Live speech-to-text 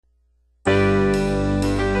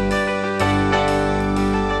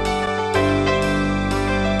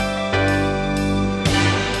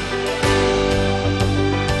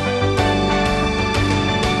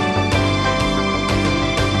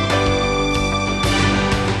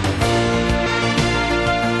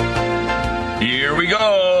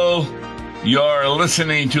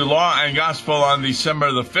listening to Law and Gospel on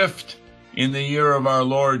December the 5th in the year of our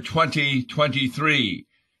Lord 2023.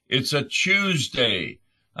 It's a Tuesday.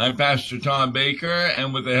 I'm Pastor Tom Baker,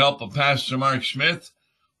 and with the help of Pastor Mark Smith,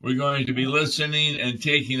 we're going to be listening and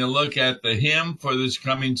taking a look at the hymn for this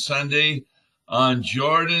coming Sunday, On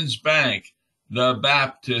Jordan's Bank, the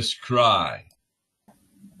Baptist Cry.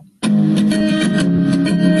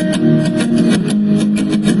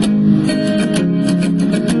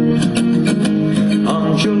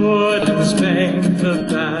 On Jordan's bank, the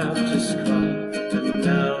Baptist cry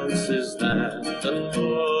announces that the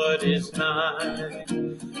Lord is nigh.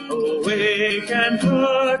 Awake and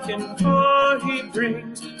hearken, for he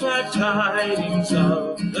brings glad tidings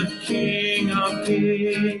of the King of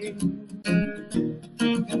Kings.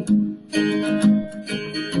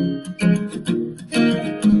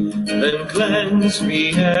 Then cleanse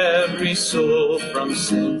me every soul from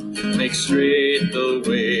sin, make straight the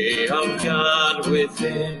way of God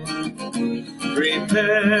within.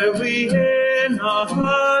 Prepare we in our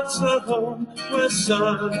hearts a home, where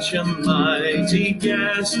such a mighty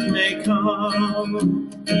guest may come.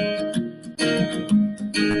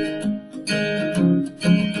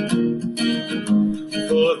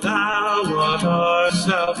 For thou art our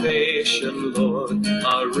salvation, Lord,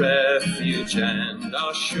 our refuge and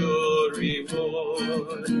our sure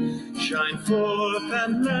reward. Shine forth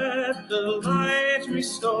and let the light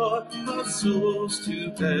restore our souls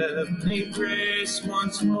to heavenly grace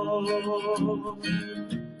once more.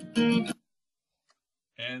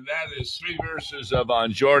 And that is 3 verses of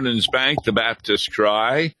On Jordan's Bank, the Baptist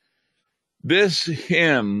Cry. This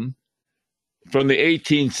hymn from the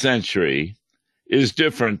 18th century is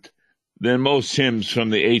different than most hymns from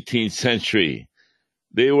the 18th century.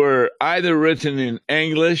 They were either written in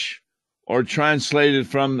English or translated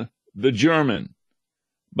from the German,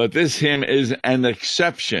 but this hymn is an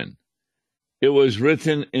exception. It was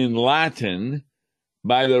written in Latin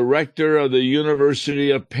by the rector of the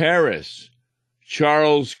University of Paris,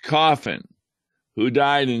 Charles Coffin, who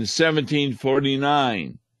died in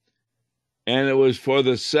 1749, and it was for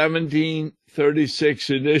the 1736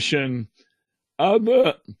 edition of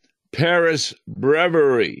the Paris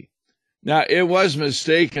Breviary. Now, it was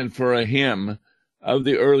mistaken for a hymn of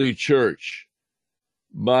the early church,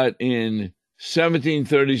 but in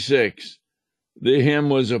 1736, the hymn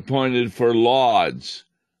was appointed for lauds,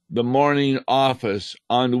 the morning office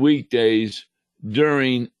on weekdays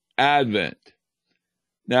during Advent.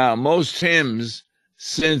 Now, most hymns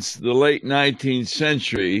since the late 19th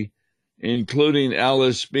century, including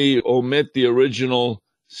LSB, omit the original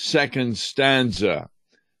second stanza,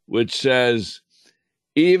 which says,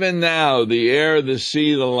 "Even now the air, the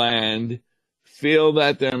sea, the land feel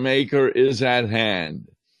that their Maker is at hand.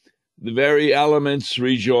 The very elements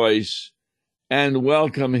rejoice and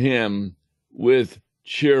welcome him with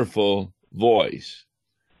cheerful voice."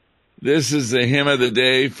 This is the hymn of the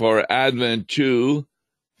day for Advent 2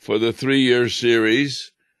 for the 3-year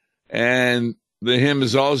series, and the hymn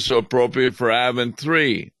is also appropriate for Advent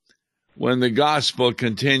 3, when the gospel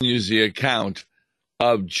continues the account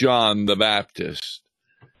of John the Baptist.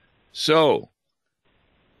 So,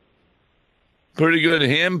 pretty good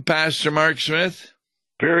hymn, Pastor Mark Smith?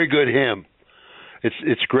 Very good hymn.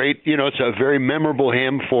 It's great. You know, it's a very memorable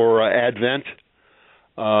hymn for Advent.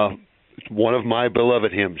 It's one of my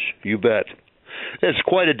beloved hymns, you bet. It's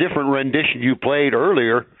quite a different rendition you played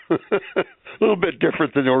earlier. A little bit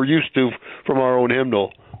different than we're used to from our own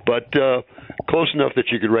hymnal, but close enough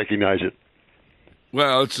that you could recognize it.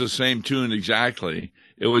 Well, it's the same tune exactly.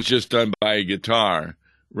 It was just done by a guitar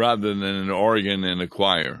rather than an organ and a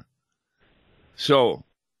choir. So,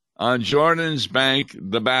 On Jordan's Bank,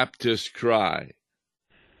 the Baptist Cry.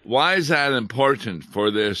 Why is that important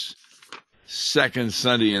for this second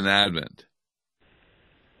Sunday in Advent?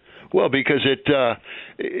 Well, because Advent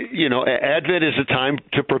is a time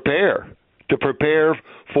to prepare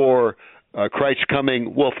for Christ's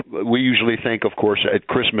coming. Well, we usually think, of course, at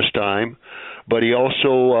Christmas time, but he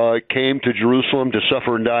also came to Jerusalem to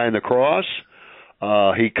suffer and die on the cross.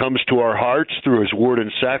 He comes to our hearts through his word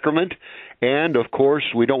and sacrament. And, of course,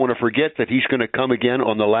 we don't want to forget that he's going to come again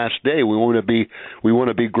on the last day. We want to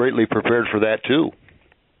be greatly prepared for that, too.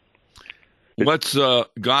 What's the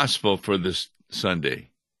gospel for this Sunday?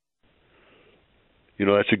 You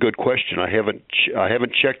know, that's a good question. I haven't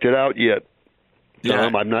checked it out yet.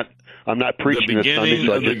 Tom, I'm not preaching this Sunday. The beginning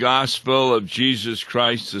of the gospel of Jesus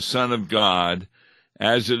Christ, the Son of God,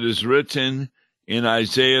 as it is written in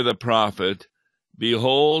Isaiah the prophet,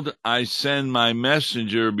 "Behold, I send my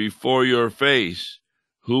messenger before your face,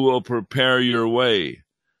 who will prepare your way.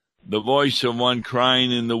 The voice of one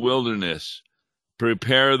crying in the wilderness,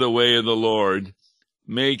 prepare the way of the Lord,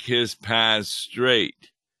 make his paths straight.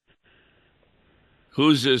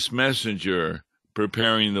 Who's this messenger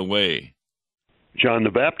preparing the way? John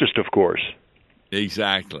the Baptist, of course.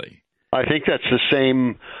 Exactly. I think that's the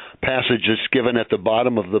same passage that's given at the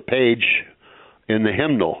bottom of the page in the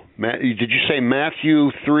hymnal. Did you say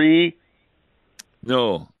Matthew 3?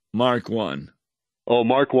 No, Mark 1. Oh,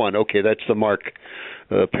 Mark 1. Okay, that's the Mark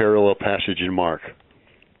parallel passage in Mark.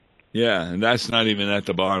 Yeah, and that's not even at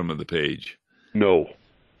the bottom of the page. No.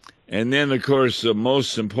 And then, of course, the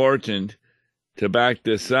most important to back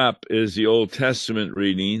this up is the Old Testament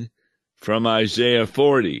reading from Isaiah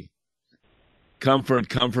 40. Comfort,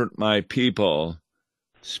 comfort my people.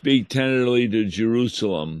 Speak tenderly to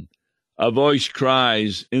Jerusalem. A voice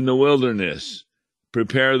cries in the wilderness,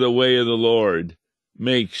 prepare the way of the Lord.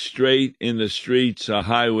 Make straight in the streets a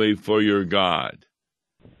highway for your God.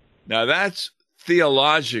 Now that's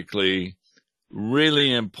theologically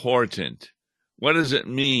really important. What does it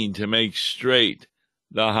mean to make straight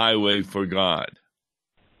the highway for God?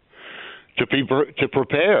 To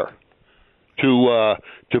prepare.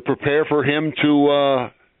 To prepare for him to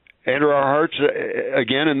enter our hearts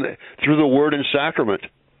again through the word and sacrament.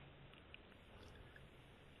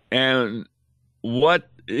 And what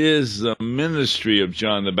is the ministry of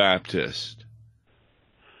John the Baptist?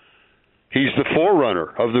 He's the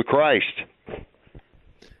forerunner of the Christ.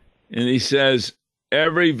 And he says,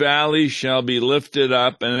 every valley shall be lifted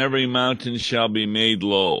up and every mountain shall be made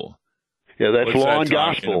low. Yeah, that's What's law that and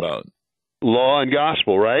talking gospel. About? Law and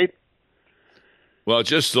gospel, right? Well,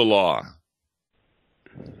 just the law.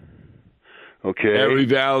 Okay. Every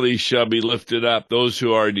valley shall be lifted up. Those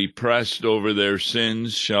who are depressed over their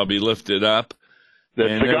sins shall be lifted up. That's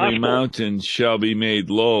and the every gospel. mountain shall be made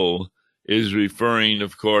low is referring,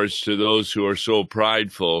 of course, to those who are so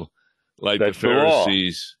prideful, like That's the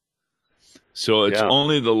Pharisees. So it's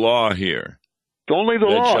only the law here. Only the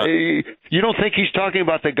law. You don't think he's talking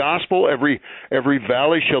about the gospel? Every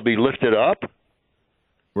valley shall be lifted up?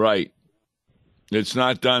 Right. It's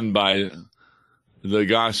not done by the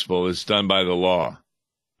gospel. It's done by the law.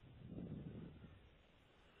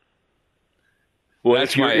 Well,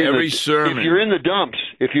 that's why every sermon. If you're in the dumps,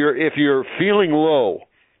 if you're feeling low,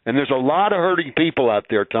 and there's a lot of hurting people out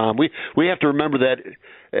there, Tom. We have to remember that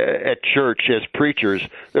at church as preachers,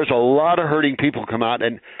 there's a lot of hurting people come out,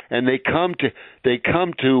 and they come to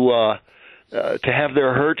have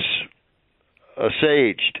their hurts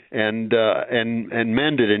assuaged and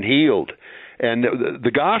mended and healed, and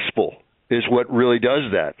the gospel is what really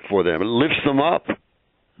does that for them. It lifts them up.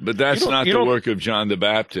 But that's not the work of John the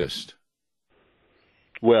Baptist.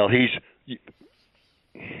 Well, he's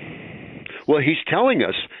telling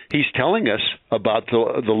us about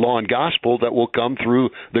the law and gospel that will come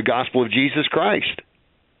through the gospel of Jesus Christ.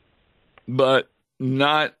 But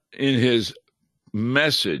not in his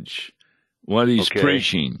message, what he's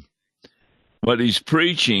preaching. What he's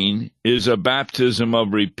preaching is a baptism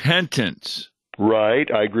of repentance. Right,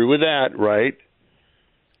 I agree with that, right.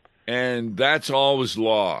 And that's always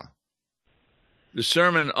law. The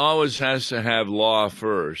sermon always has to have law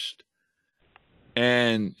first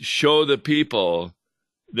and show the people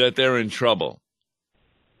that they're in trouble.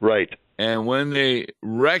 Right. And when they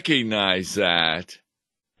recognize that,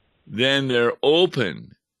 then they're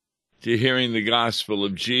open to hearing the gospel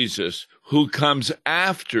of Jesus, who comes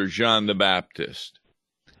after John the Baptist.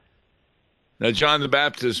 Now, John the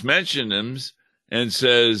Baptist mentions him and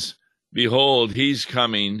says, behold, he's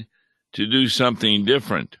coming to do something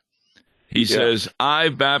different. He says, I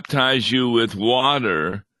baptize you with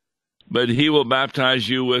water, but he will baptize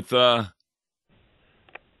you with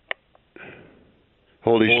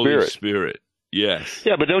Holy Spirit. Yes.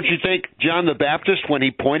 Yeah, but don't you think John the Baptist, when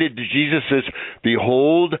he pointed to Jesus, says,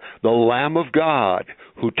 behold, the Lamb of God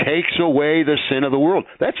who takes away the sin of the world.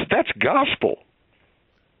 That's gospel.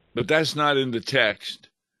 But that's not in the text.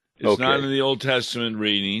 It's not in the Old Testament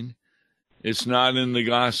reading. It's not in the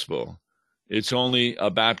gospel. It's only a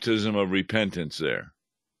baptism of repentance there.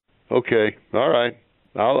 Okay. All right.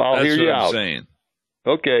 I'll hear you out. That's what I'm saying.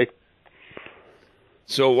 Okay.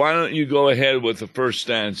 So why don't you go ahead with the first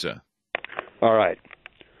stanza? All right.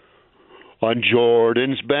 On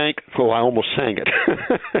Jordan's bank. Oh, I almost sang it.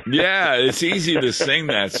 Yeah, it's easy to sing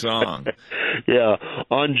that song. Yeah.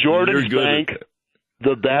 On Jordan's bank,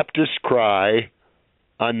 the Baptist cry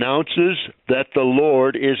announces that the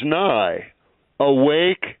Lord is nigh.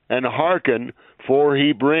 Awake and hearken, for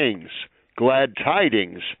he brings glad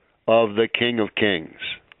tidings of the King of Kings.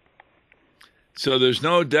 So there's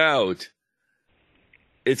no doubt.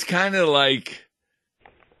 It's kind of like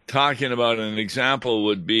talking about an example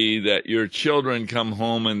would be that your children come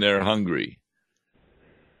home and they're hungry.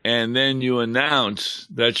 and then you announce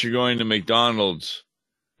that you're going to McDonald's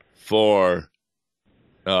for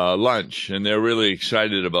lunch, and they're really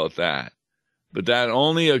excited about that. But that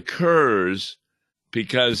only occurs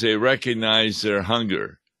because they recognize their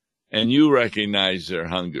hunger, and you recognize their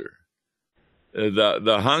hunger.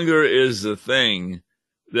 The hunger is the thing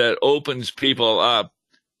that opens people up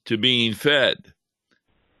to being fed.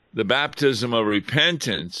 The baptism of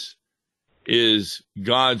repentance is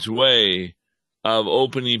God's way of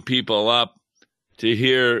opening people up to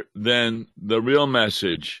hear then the real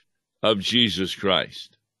message of Jesus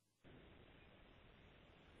Christ.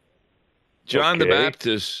 John the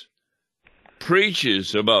Baptist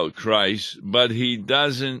preaches about Christ, but he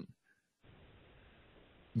doesn't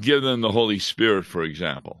give them the Holy Spirit, for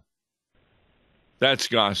example. That's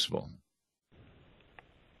gospel.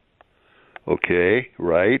 Okay,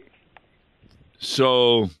 right.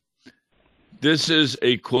 So this is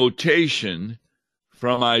a quotation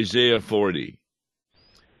from Isaiah 40.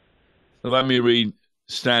 Let me read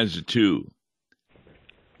stanza 2.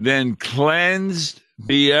 Then cleansed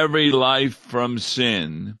be every life from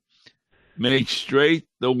sin, make straight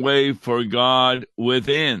the way for God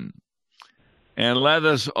within, and let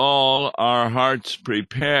us all our hearts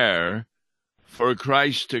prepare for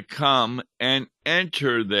Christ to come and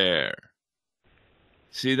enter there.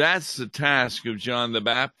 See, that's the task of John the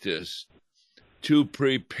Baptist, to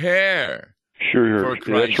prepare for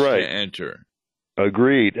Christ to enter.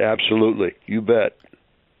 Agreed, absolutely. You bet.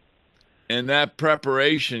 And that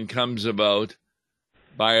preparation comes about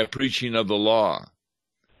by a preaching of the law.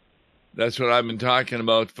 That's what I've been talking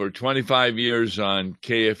about for 25 years on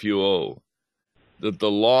KFUO, that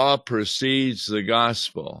the law precedes the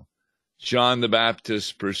gospel. John the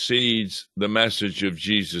Baptist precedes the message of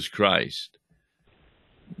Jesus Christ.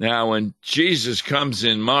 Now, when Jesus comes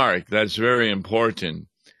in Mark, that's very important.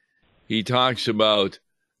 He talks about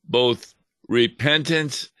both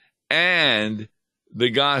repentance and the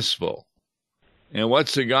gospel. And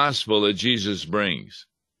what's the gospel that Jesus brings?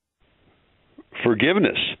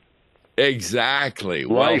 Forgiveness. Exactly.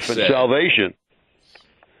 Life and salvation.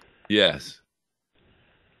 Yes.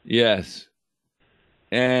 Yes.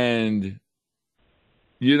 And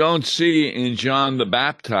you don't see in John the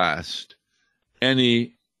Baptist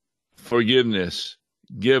any forgiveness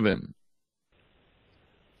given.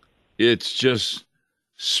 It's just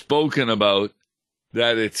spoken about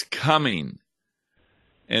that it's coming.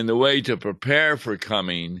 And the way to prepare for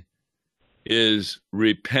coming is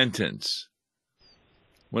repentance.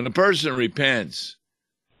 When a person repents,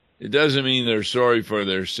 it doesn't mean they're sorry for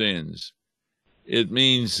their sins. It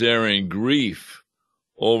means they're in grief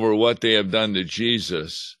over what they have done to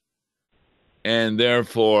Jesus, and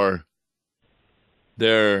therefore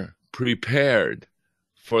they're prepared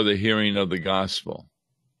for the hearing of the gospel.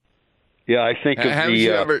 Yeah, I think of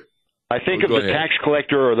the tax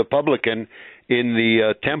collector or the publican in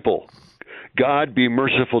the temple. God be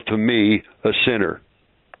merciful to me, a sinner.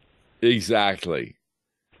 Exactly.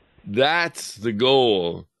 That's the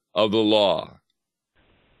goal of the law,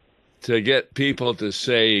 to get people to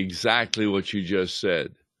say exactly what you just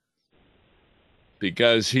said.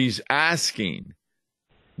 Because he's asking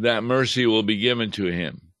that mercy will be given to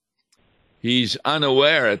him. He's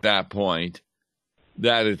unaware at that point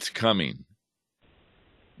that it's coming.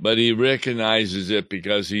 But he recognizes it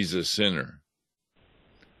because he's a sinner.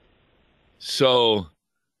 So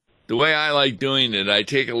the way I like doing it, I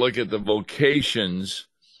take a look at the vocations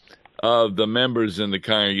of the members in the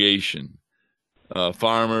congregation,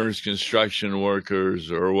 farmers, construction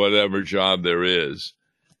workers, or whatever job there is,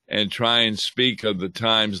 and try and speak of the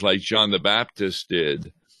times like John the Baptist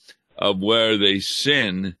did, of where they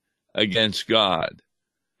sin against God.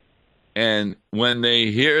 And when they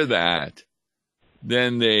hear that,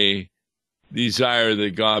 then they desire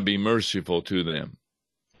that God be merciful to them.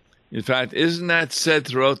 In fact, isn't that said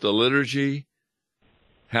throughout the liturgy?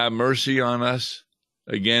 Have mercy on us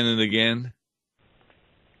again and again?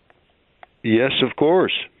 Yes, of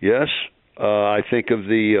course. Yes. I think of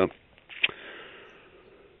the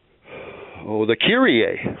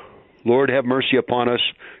Kyrie. Lord, have mercy upon us.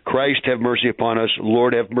 Christ, have mercy upon us.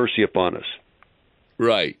 Lord, have mercy upon us.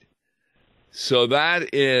 Right. So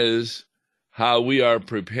that is how we are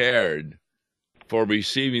prepared for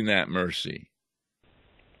receiving that mercy.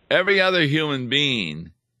 Every other human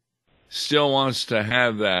being still wants to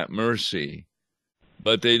have that mercy,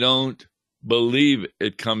 but they don't believe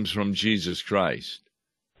it comes from Jesus Christ,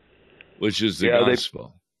 which is the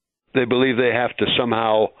gospel. They believe they have to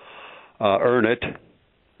somehow earn it.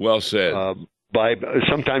 Well said.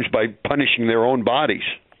 Sometimes by punishing their own bodies.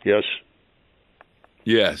 Yes.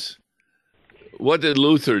 Yes. What did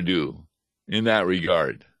Luther do in that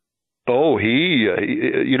regard? Oh,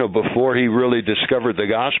 before he really discovered the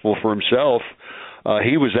gospel for himself,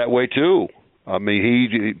 he was that way too. I mean,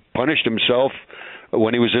 he punished himself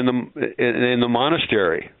when he was in the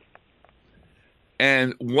monastery.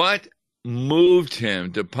 And what moved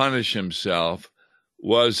him to punish himself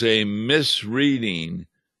was a misreading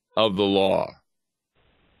of the law.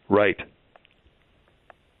 Right.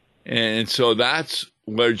 And so that's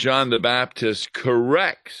where John the Baptist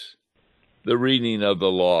corrects the reading of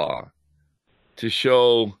the law to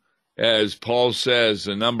show, as Paul says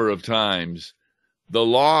a number of times, the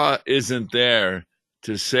law isn't there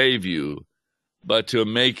to save you, but to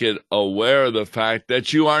make it aware of the fact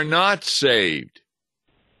that you are not saved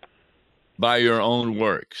by your own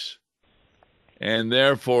works. And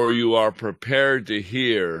therefore you are prepared to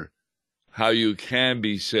hear how you can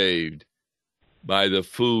be saved by the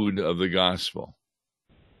food of the gospel.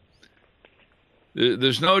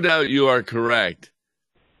 There's no doubt you are correct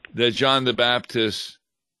that John the Baptist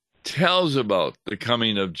tells about the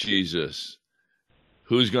coming of Jesus,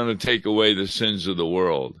 who's going to take away the sins of the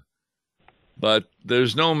world. But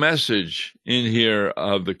there's no message in here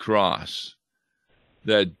of the cross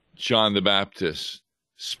that John the Baptist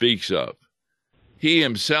speaks of. He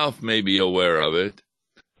himself may be aware of it,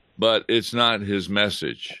 but it's not his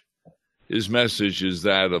message. His message is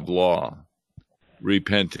that of law,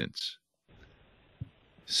 repentance.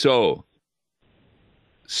 So,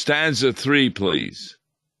 stanza 3, please.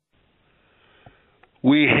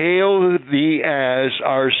 We hail thee as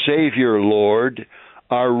our Savior, Lord,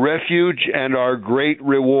 our refuge and our great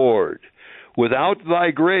reward. Without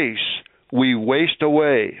thy grace, we waste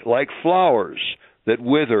away like flowers that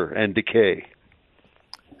wither and decay.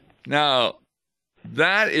 Now,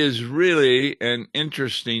 that is really an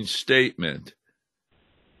interesting statement,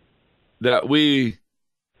 that we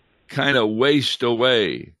kind of waste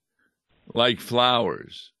away like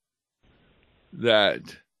flowers that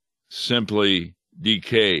simply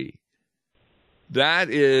decay. That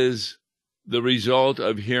is the result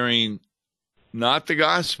of hearing not the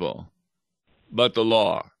gospel, but the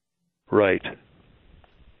law. Right.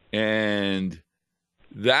 And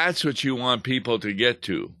that's what you want people to get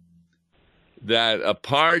to, that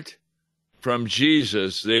apart from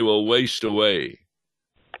Jesus, they will waste away.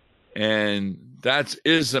 And that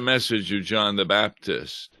is the message of John the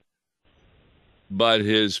Baptist. But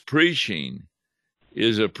his preaching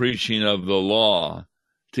is a preaching of the law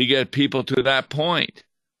to get people to that point,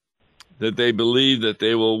 that they believe that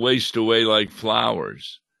they will waste away like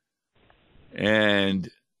flowers. And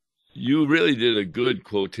you really did a good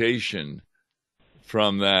quotation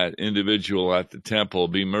from that individual at the temple,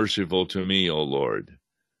 "Be merciful to me, O Lord."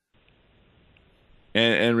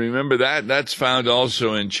 And remember that's found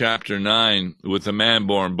also in chapter 9 with the man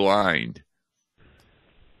born blind.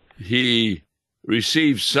 He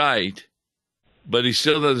receives sight, but he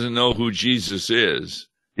still doesn't know who Jesus is.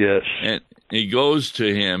 Yes. And he goes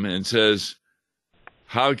to him and says,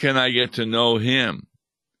 "How can I get to know him?"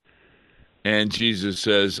 And Jesus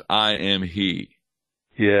says, "I am he."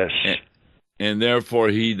 Yes. And therefore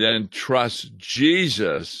he then trusts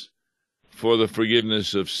Jesus for the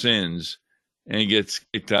forgiveness of sins and gets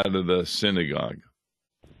kicked out of the synagogue.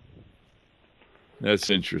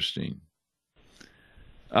 That's interesting.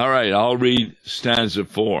 All right, I'll read stanza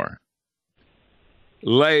 4.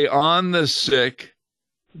 Lay on the sick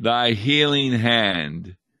thy healing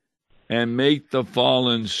hand, and make the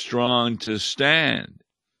fallen strong to stand.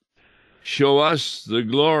 Show us the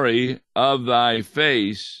glory of thy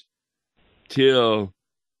face, till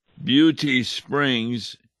beauty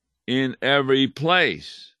springs in every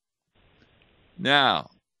place. Now,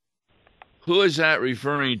 who is that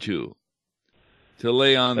referring to? To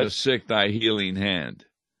lay on the sick thy healing hand.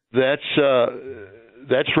 That's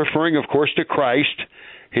referring, of course, to Christ,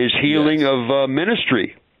 his healing of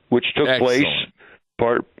ministry, which took place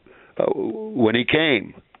when he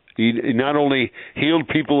came. He not only healed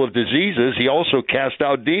people of diseases, he also cast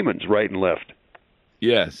out demons right and left.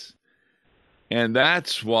 Yes. And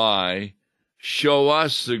that's why, show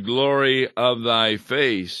us the glory of thy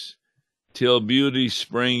face, till beauty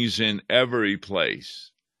springs in every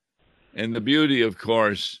place. And the beauty, of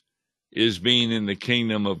course, is being in the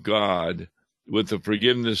kingdom of God with the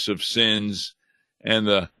forgiveness of sins and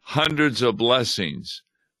the hundreds of blessings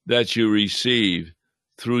that you receive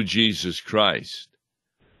through Jesus Christ.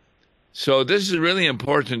 So this is really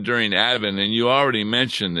important during Advent, and you already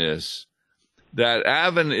mentioned this, that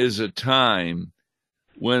Advent is a time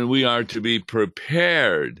when we are to be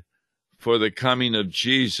prepared for the coming of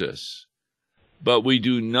Jesus, but we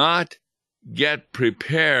do not get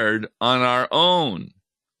prepared on our own.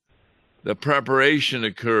 The preparation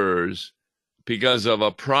occurs because of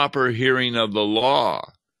a proper hearing of the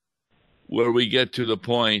law, where we get to the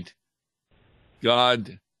point,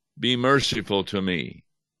 God, be merciful to me.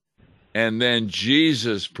 And then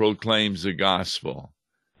Jesus proclaims the gospel.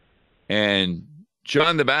 And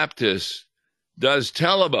John the Baptist does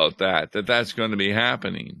tell about that's going to be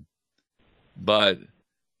happening. But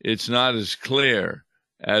it's not as clear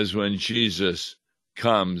as when Jesus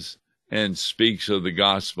comes and speaks of the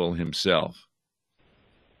gospel himself.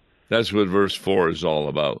 That's what verse 4 is all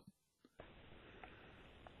about.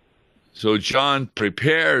 So John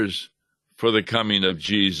prepares for the coming of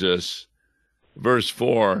Jesus. Verse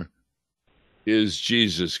 4 is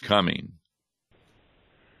Jesus coming.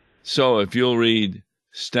 So if you'll read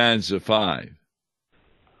stanza 5.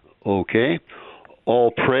 Okay.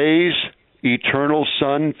 All praise, eternal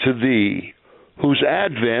Son, to thee, whose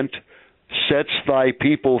advent sets thy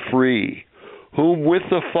people free, whom with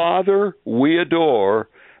the Father we adore,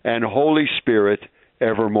 and Holy Spirit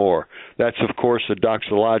evermore. That's, of course, a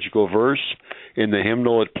doxological verse. In the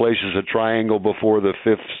hymnal, it places a triangle before the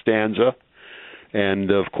 5th stanza. And,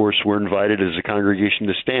 of course, we're invited as a congregation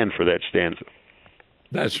to stand for that stanza.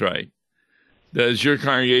 That's right. Does your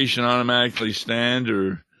congregation automatically stand,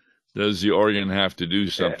 or does the organ have to do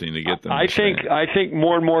something to get them to stand? I think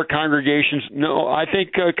more and more congregations,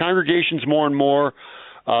 congregations more and more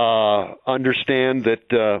understand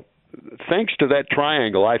that thanks to that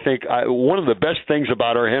triangle. I think one of the best things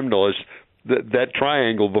about our hymnal is that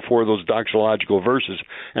triangle before those doxological verses.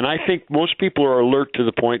 And I think most people are alert to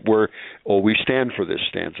the point where, we stand for this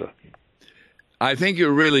stanza. I think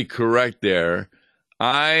you're really correct there.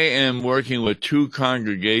 I am working with 2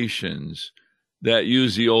 congregations that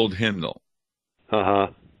use the old hymnal. Uh-huh.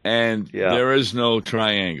 And there is no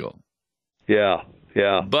triangle. Yeah,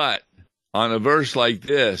 yeah. But on a verse like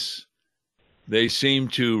this, they seem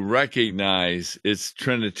to recognize it's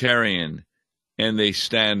Trinitarian, and they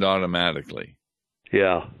stand automatically.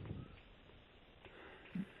 Yeah.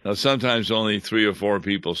 Now, sometimes only 3 or 4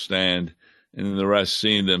 people stand, and then the rest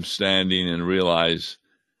seeing them standing and realize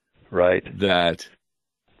that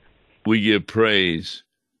we give praise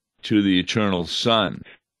to the eternal Son,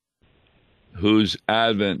 whose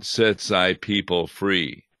advent sets thy people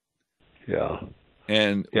free. Yeah.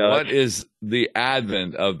 And what is the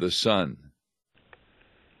advent of the Son?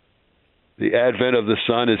 The advent of the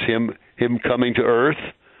Son is him coming to earth,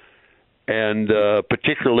 and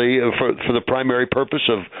particularly for the primary purpose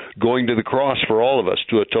of going to the cross for all of us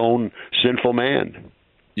to atone sinful man.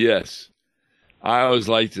 Yes. I always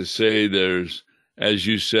like to say there's, as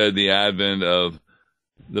you said, the advent of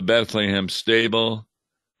the Bethlehem stable,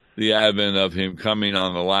 the advent of him coming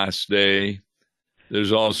on the last day.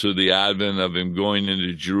 There's also the advent of him going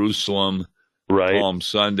into Jerusalem, Palm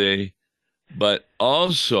Sunday. But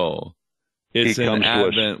also, it's an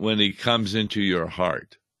advent when he comes into your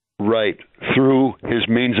heart. Right, through his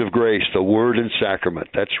means of grace, the word and sacrament.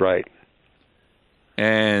 That's right.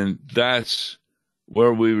 And that's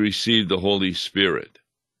where we receive the Holy Spirit.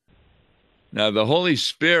 Now, the Holy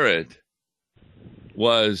Spirit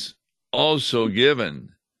was also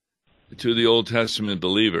given to the Old Testament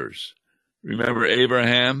believers. Remember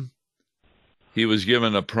Abraham? He was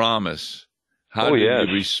given a promise. How did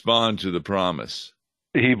he respond to the promise?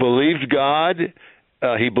 He believed God,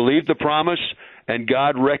 he believed the promise, and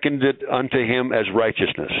God reckoned it unto him as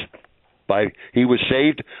righteousness. He was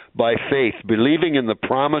saved by faith, believing in the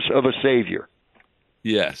promise of a Savior.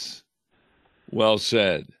 Yes, well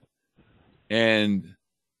said. And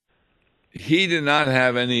he did not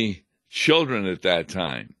have any children at that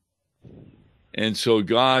time. And so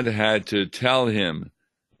God had to tell him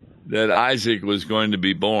that Isaac was going to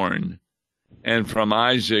be born, and from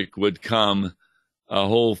Isaac would come a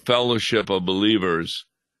whole fellowship of believers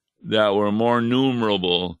that were more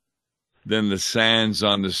numerable than the sands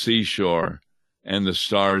on the seashore and the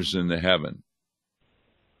stars in the heaven.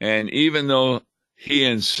 And even though he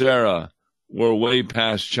and Sarah were way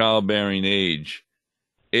past childbearing age,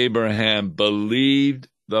 Abraham believed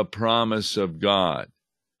the promise of God.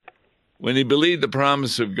 When he believed the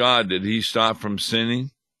promise of God, did he stop from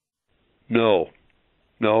sinning? No,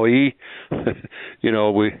 he,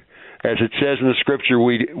 we, as it says in the scripture,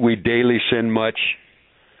 we daily sin much,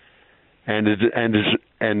 and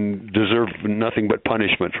deserve nothing but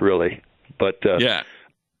punishment, really. But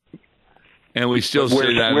and we still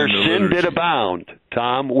say that where in the sin liturgy. did abound,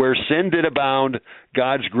 Tom, where sin did abound,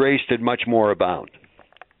 God's grace did much more abound.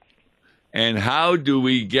 And how do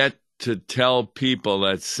we get to tell people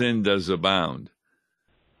that sin does abound?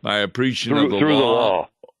 By a preaching of the through the law.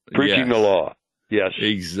 Preaching the law. Yes.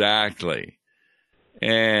 Exactly.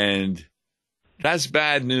 And that's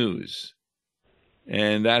bad news.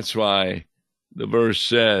 And that's why the verse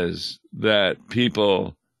says that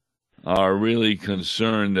people are really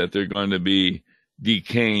concerned that they're going to be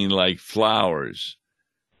decaying like flowers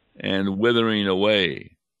and withering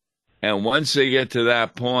away. And once they get to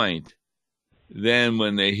that point, then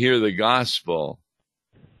when they hear the gospel,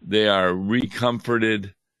 they are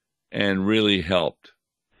recomforted and really helped.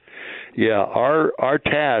 Yeah, our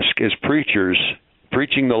task as preachers,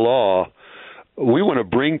 preaching the law, we want to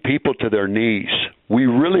bring people to their knees. We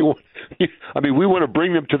really want, we want to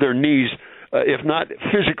bring them to their knees, if not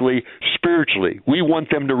physically, spiritually. We want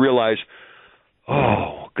them to realize,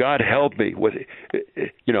 oh, God help me.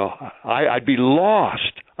 I'd be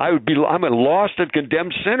lost. I'm a lost and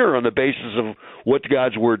condemned sinner on the basis of what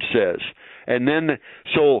God's word says. And then,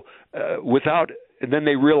 then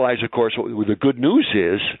they realize, of course, what the good news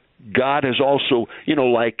is, God has also,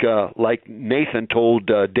 like Nathan told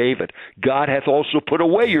David, God hath also put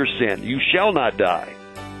away your sin. You shall not die.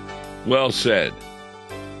 Well said.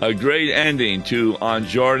 A great ending to On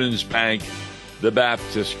Jordan's Bank, the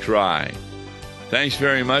Baptist Cry. Thanks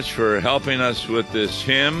very much for helping us with this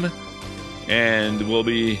hymn, and we'll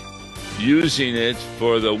be using it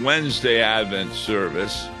for the Wednesday Advent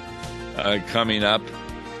service coming up.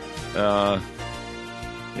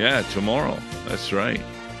 Tomorrow. That's right.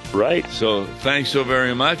 Right. So thanks so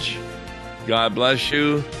very much. God bless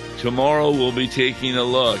you. Tomorrow we'll be taking a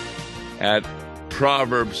look at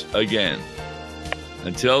Proverbs again.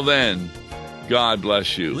 Until then, God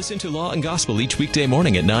bless you. Listen to Law and Gospel each weekday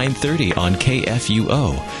morning at 9:30 on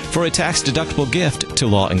KFUO. For a tax-deductible gift to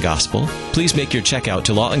Law and Gospel, please make your check out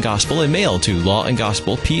to Law and Gospel and mail to Law and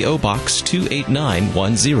Gospel, P.O. Box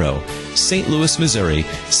 28910, St. Louis, Missouri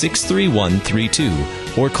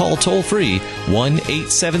 63132, or call toll-free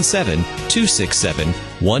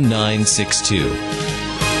 1-877-267-1962.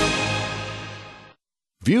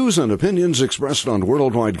 Views and opinions expressed on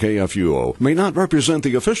Worldwide KFUO may not represent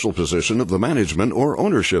the official position of the management or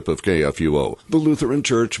ownership of KFUO, the Lutheran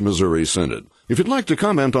Church Missouri Synod. If you'd like to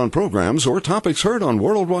comment on programs or topics heard on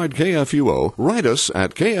Worldwide KFUO, write us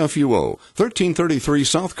at KFUO, 1333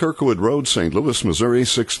 South Kirkwood Road, St. Louis, Missouri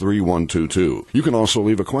 63122. You can also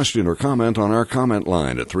leave a question or comment on our comment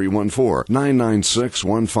line at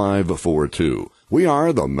 314-996-1542. We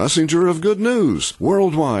are the messenger of good news,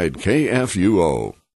 Worldwide KFUO.